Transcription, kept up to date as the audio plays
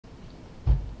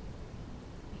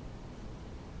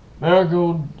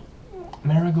Marigold,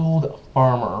 Marigold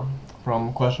Farmer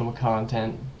from Questionable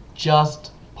Content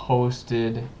just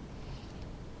posted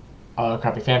a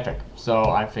crappy fanfic, so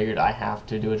I figured I have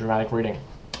to do a dramatic reading.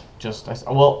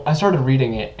 I started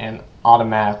reading it and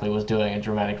automatically was doing a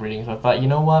dramatic reading, so I thought, you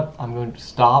know what, I'm going to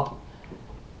stop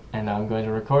and I'm going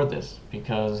to record this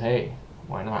because, hey,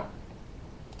 why not?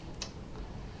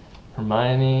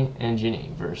 Hermione and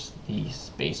Ginny versus the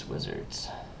Space Wizards.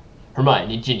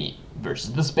 Hermione and Ginny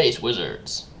versus the Space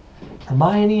Wizards.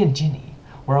 Hermione and Ginny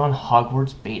were on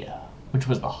Hogwarts Beta, which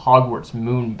was the Hogwarts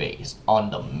moon base on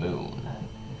the moon.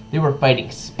 They were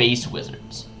fighting space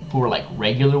wizards, who were like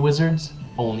regular wizards,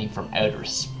 only from outer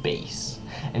space.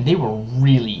 And they were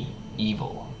really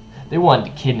evil. They wanted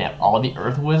to kidnap all the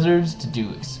Earth wizards to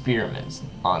do experiments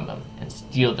on them and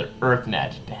steal their Earth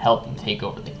magic to help them take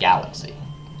over the galaxy.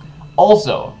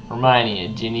 Also, Hermione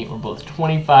and Ginny were both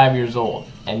 25 years old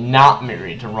and not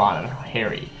married to Ron and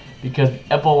Harry, because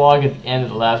the epilogue at the end of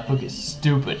the last book is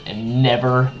stupid and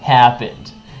never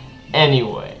happened.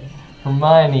 Anyway,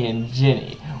 Hermione and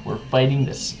Ginny were fighting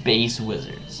the Space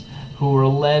Wizards, who were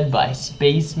led by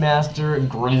Space Master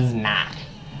Grisnak,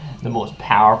 the most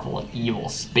powerful and evil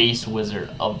space wizard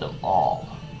of them all.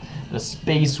 The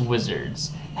Space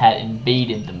Wizards had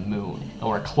invaded the moon and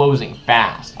were closing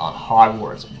fast on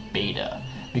Hogwarts Beta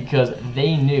because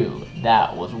they knew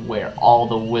that was where all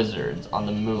the wizards on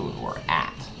the moon were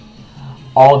at.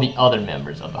 All the other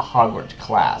members of the Hogwarts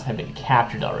class had been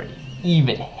captured already,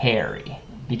 even Harry,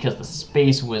 because the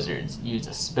Space Wizards used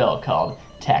a spell called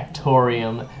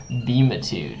Tactorium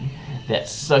Beamitude that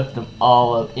sucked them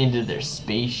all up into their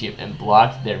spaceship and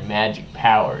blocked their magic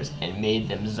powers and made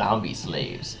them zombie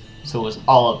slaves. So it was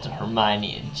all up to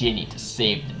Hermione and Ginny to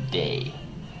save the day.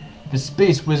 The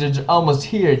Space Wizards are almost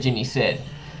here, Ginny said.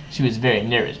 She was very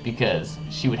nervous because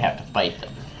she would have to fight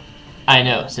them. I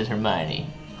know, said Hermione,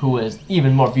 who was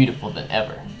even more beautiful than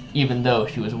ever, even though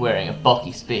she was wearing a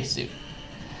bulky spacesuit.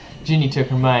 Ginny took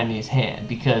Hermione's hand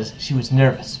because she was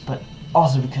nervous, but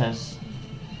also because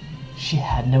she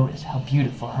had noticed how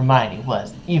beautiful Hermione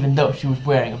was, even though she was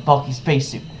wearing a bulky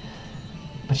spacesuit.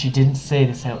 But she didn't say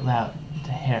this out loud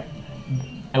to Harry.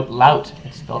 Out loud,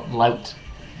 it's spelled lout.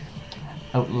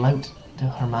 Out loud to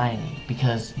Hermione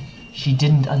because she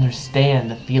didn't understand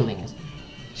the feelings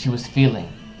she was feeling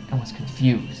and was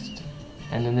confused.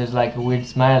 And then there's like a weird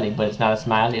smiley, but it's not a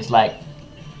smiley, it's like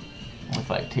with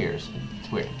like tears. It's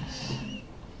weird.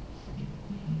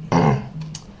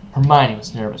 Hermione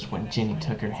was nervous when Ginny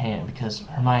took her hand because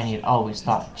Hermione had always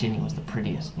thought Ginny was the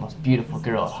prettiest, most beautiful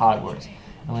girl at Hogwarts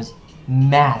and was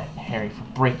mad at Harry for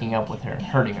breaking up with her and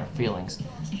hurting her feelings,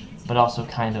 but also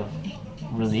kind of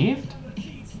relieved?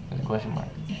 With a question mark.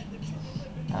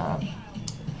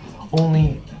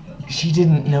 Only she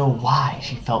didn't know why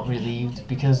she felt relieved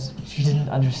because she didn't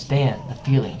understand the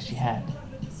feelings she had.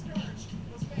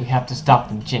 We have to stop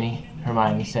them, Ginny,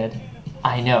 Hermione said.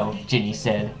 I know, Ginny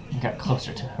said, and got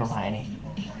closer to Hermione.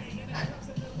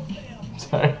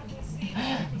 Sorry.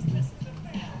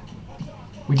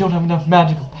 We don't have enough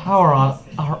magical power on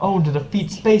our own to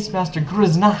defeat Space Master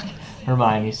Grisnak,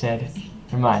 Hermione said.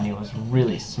 Hermione was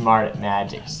really smart at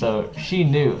magic, so she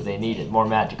knew they needed more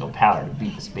magical power to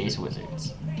beat the Space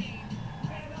Wizards.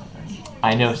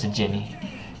 I know, said Ginny.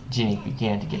 Ginny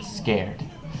began to get scared.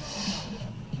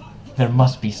 There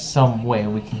must be some way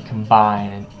we can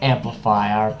combine and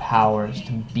amplify our powers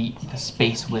to beat the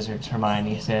Space Wizards,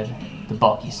 Hermione said. The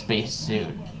bulky space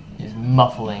suit is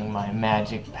muffling my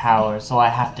magic powers, so I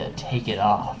have to take it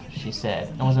off, she said,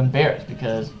 and was embarrassed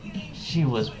because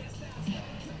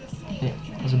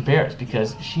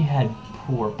she had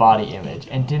poor body image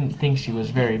and didn't think she was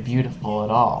very beautiful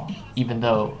at all, even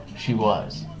though she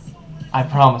was. I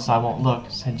promise I won't look,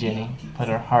 said Ginny, but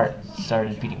her heart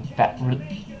started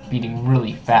beating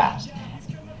really fast,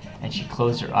 and she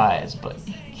closed her eyes but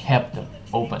kept them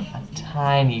open a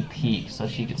tiny peek so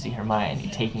she could see Hermione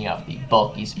taking off the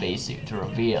bulky spacesuit to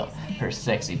reveal her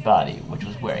sexy body, which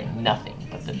was wearing nothing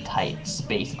but the tight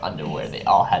space underwear they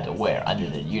all had to wear under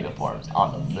their uniforms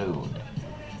on the moon.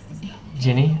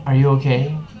 Ginny, are you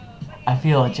okay? I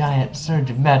feel a giant surge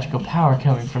of magical power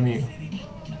coming from you,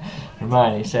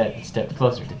 Hermione said and stepped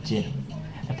closer to Ginny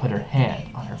and put her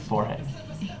hand on her forehead.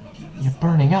 You're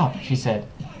burning up, she said.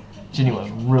 Ginny was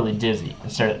really dizzy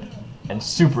and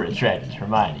super attracted to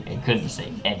Hermione and couldn't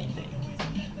say anything.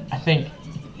 I think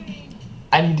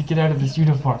I need to get out of this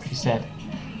uniform, she said.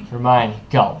 Hermione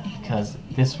gulped because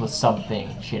this was something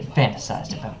she had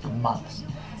fantasized about for months,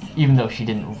 even though she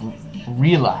didn't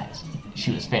realize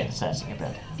she was fantasizing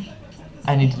about it.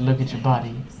 I need to look at your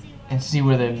body and see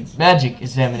where the magic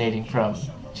is emanating from,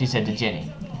 she said to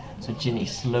Ginny. So Ginny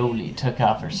slowly took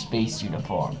off her space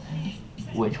uniform,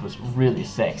 which was really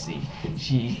sexy.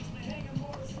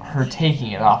 Her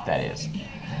taking it off, that is.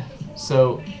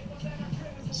 So,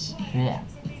 yeah.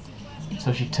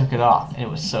 So she took it off, and it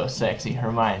was so sexy,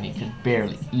 Hermione could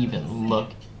barely even look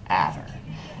at her.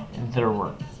 And there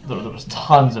was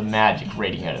tons of magic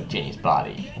radiating out of Ginny's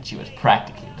body, and she was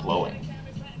practically glowing.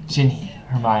 Ginny,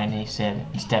 Hermione said,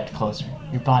 and stepped closer.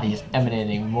 Your body is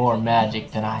emanating more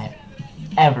magic than I have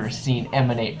ever seen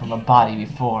emanate from a body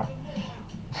before.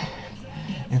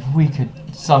 If we could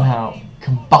somehow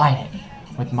combine it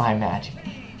with my magic,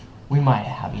 we might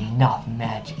have enough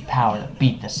magic power to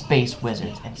beat the Space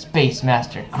Wizards and Space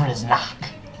Master Griznok.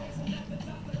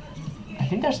 I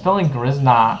think they're spelling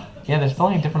Griznok. Yeah, they're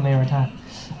spelling it differently every time.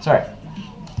 Sorry.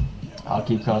 I'll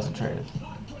keep concentrated.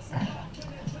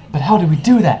 But how do we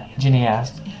do that? Ginny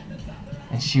asked.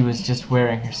 And she was just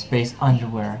wearing her space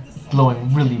underwear,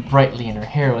 glowing really brightly, and her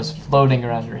hair was floating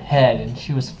around her head, and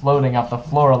she was floating off the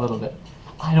floor a little bit.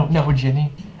 I don't know,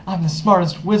 Ginny. I'm the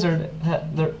smartest wizard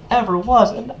that there ever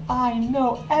was, and I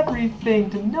know everything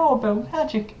to know about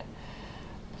magic.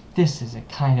 This is a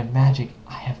kind of magic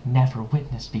I have never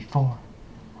witnessed before.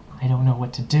 I don't know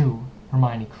what to do,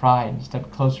 Hermione cried and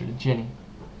stepped closer to Ginny.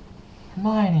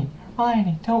 Hermione,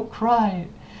 don't cry,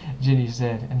 Ginny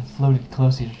said, and floated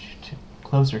closer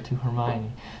to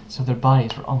Hermione, so their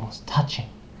bodies were almost touching.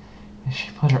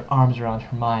 She put her arms around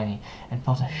Hermione and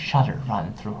felt a shudder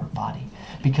run through her body,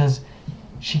 because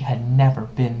she had never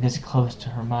been this close to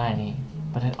Hermione,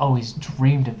 but had always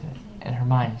dreamed of it, and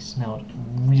Hermione smelled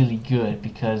really good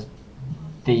because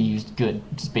they used good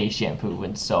space shampoo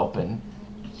and soap, and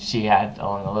she had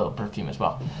a little perfume as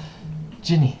well.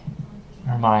 Ginny,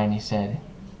 Hermione said,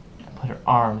 and put her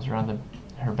arms around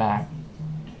her back,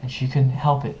 and she couldn't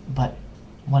help it, but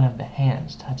one of the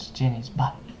hands touched Ginny's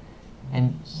butt,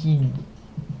 and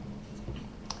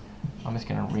I'm just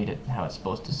going to read it how it's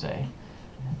supposed to say.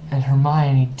 And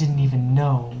Hermione didn't even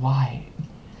know why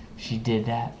she did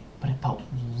that, but it felt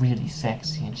really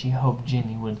sexy, and she hoped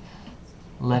Ginny would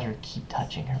let her keep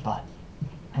touching her butt.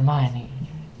 Hermione,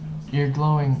 you're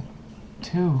glowing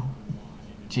too,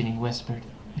 Ginny whispered,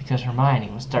 because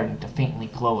Hermione was starting to faintly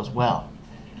glow as well.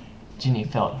 Ginny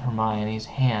felt Hermione's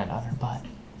hand on her butt,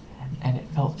 and it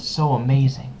felt so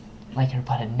amazing, like her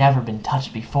butt had never been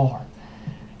touched before.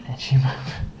 And she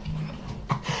moved.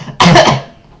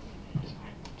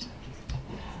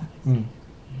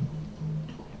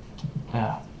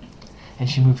 And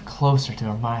she moved closer to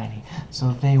Hermione,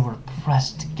 so they were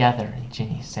pressed together, and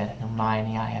Ginny said,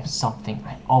 Hermione, I have something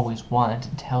I always wanted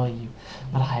to tell you,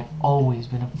 but I have always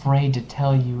been afraid to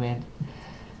tell you, and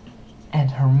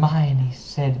Hermione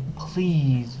said,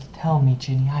 please tell me,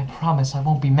 Ginny, I promise I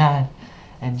won't be mad.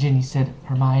 And Ginny said,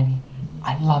 Hermione,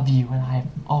 I love you, and I have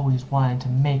always wanted to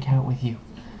make out with you.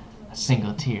 A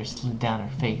single tear slid down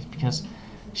her face, because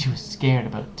she was scared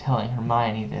about telling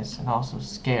Hermione this, and also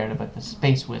scared about the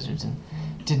Space Wizards, and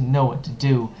didn't know what to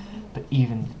do, but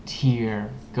even the tear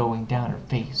going down her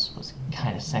face was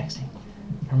kind of sexy.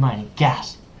 Hermione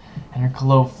gasped, and her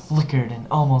glow flickered and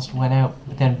almost went out,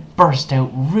 but then burst out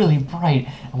really bright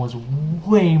and was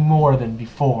way more than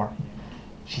before.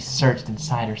 She searched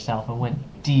inside herself and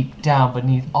went deep down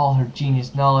beneath all her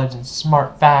genius knowledge and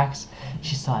smart facts.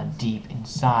 She saw deep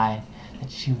inside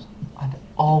that I'd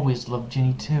always loved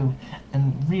Ginny too,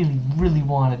 and really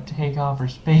wanted to take off her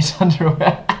space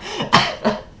underwear.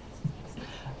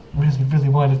 really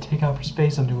wanted to take off her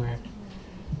space underwear.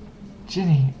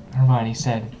 Ginny, Hermione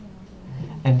said,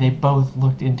 and they both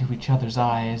looked into each other's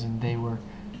eyes, and they were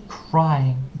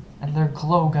crying, and their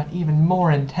glow got even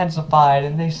more intensified,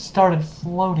 and they started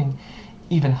floating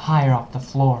even higher off the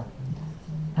floor.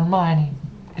 Hermione,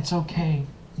 it's okay.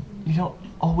 You don't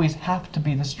always have to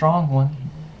be the strong one,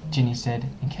 Ginny said,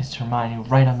 and kissed Hermione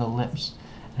right on the lips.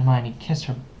 Hermione kissed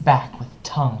her back with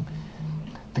tongue.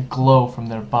 The glow from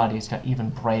their bodies got even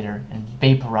brighter and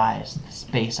vaporized the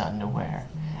space underwear,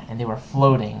 and they were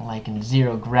floating like in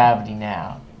zero gravity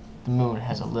now. The moon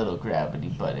has a little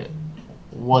gravity, but it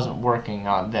wasn't working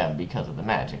on them because of the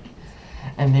magic.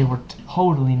 And they were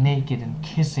totally naked and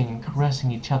kissing and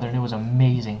caressing each other, and it was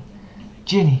amazing.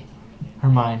 Ginny,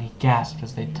 Hermione gasped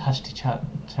as they touched each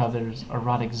other's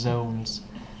erotic zones.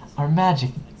 Our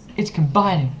magic, it's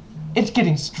combining. It's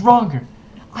getting stronger.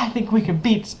 I think we can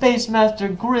beat Space Master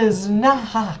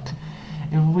Griznok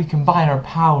if we combine our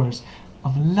powers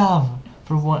of love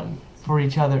for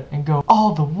each other and go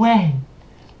all the way.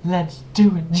 Let's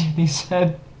do it, Ginny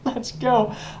said. Let's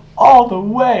go all the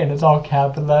way. And it's all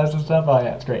capitalized and stuff. Oh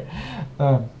yeah, it's great.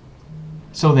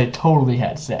 So they totally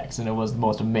had sex, and it was the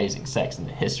most amazing sex in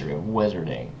the history of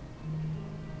wizarding.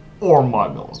 Or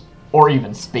muggles. Or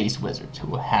even space wizards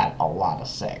who had a lot of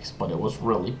sex, but it was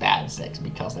really bad sex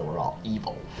because they were all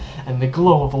evil. And the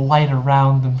glow of light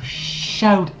around them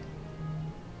shout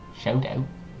out?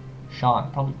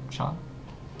 Sean, probably Sean.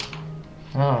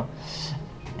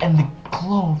 And the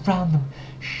glow around them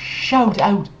shout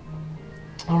out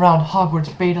around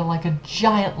Hogwarts Beta like a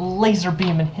giant laser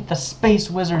beam and hit the space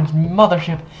wizard's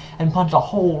mothership and punch a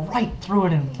hole right through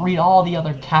it and freed all the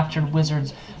other captured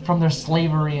wizards from their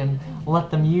slavery and let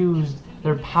them use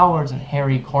their powers. And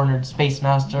Harry cornered Space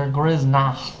Master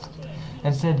Griznacht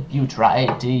and said, "You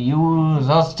tried to use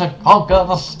us to conquer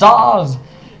the stars,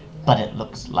 but it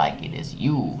looks like it is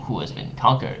you who has been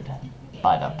conquered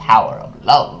by the power of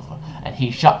love." And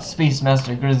he shot Space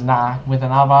Master Griznacht with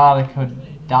an Avada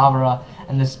Kedavra,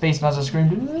 and the Space Master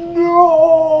screamed, "No!"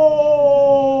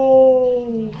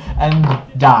 and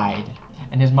died.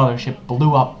 And his mothership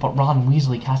blew up, but Ron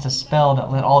Weasley cast a spell that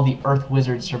let all the Earth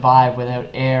Wizards survive without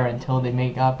air until they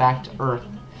got back to Earth.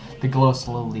 The glow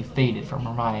slowly faded from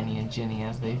Hermione and Ginny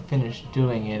as they finished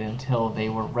doing it until they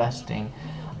were resting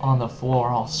on the floor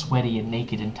all sweaty and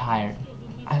naked and tired.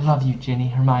 "I love you, Ginny,"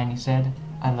 Hermione said.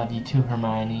 "I love you too,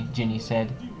 Hermione," Ginny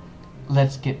said.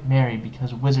 "Let's get married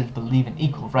because wizards believe in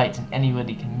equal rights and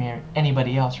anybody can marry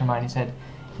anybody else," Hermione said.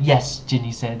 "Yes,"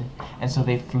 Ginny said. And so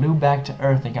they flew back to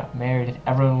Earth and got married, and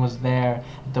everyone was there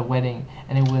at the wedding,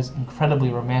 and it was incredibly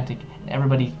romantic, and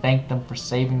everybody thanked them for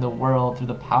saving the world through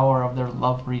the power of their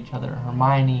love for each other.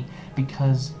 Hermione,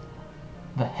 because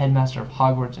the headmaster of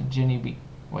Hogwarts, and Ginny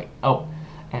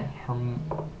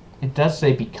it does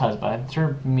say because, but I'm sure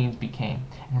it means became.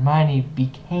 And Hermione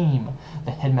became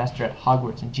the headmaster at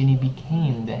Hogwarts, and Ginny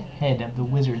became the head of the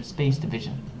Wizard Space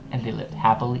Division, and they lived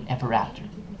happily ever after.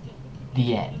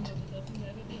 The end.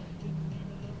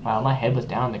 Wow, my head was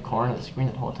down in the corner of the screen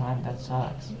the whole time. That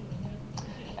sucks.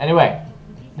 Anyway,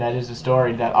 that is the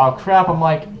story. Oh crap, I'm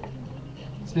like,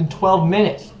 it's been 12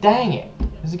 minutes. Dang it.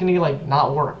 This is gonna like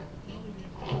not work.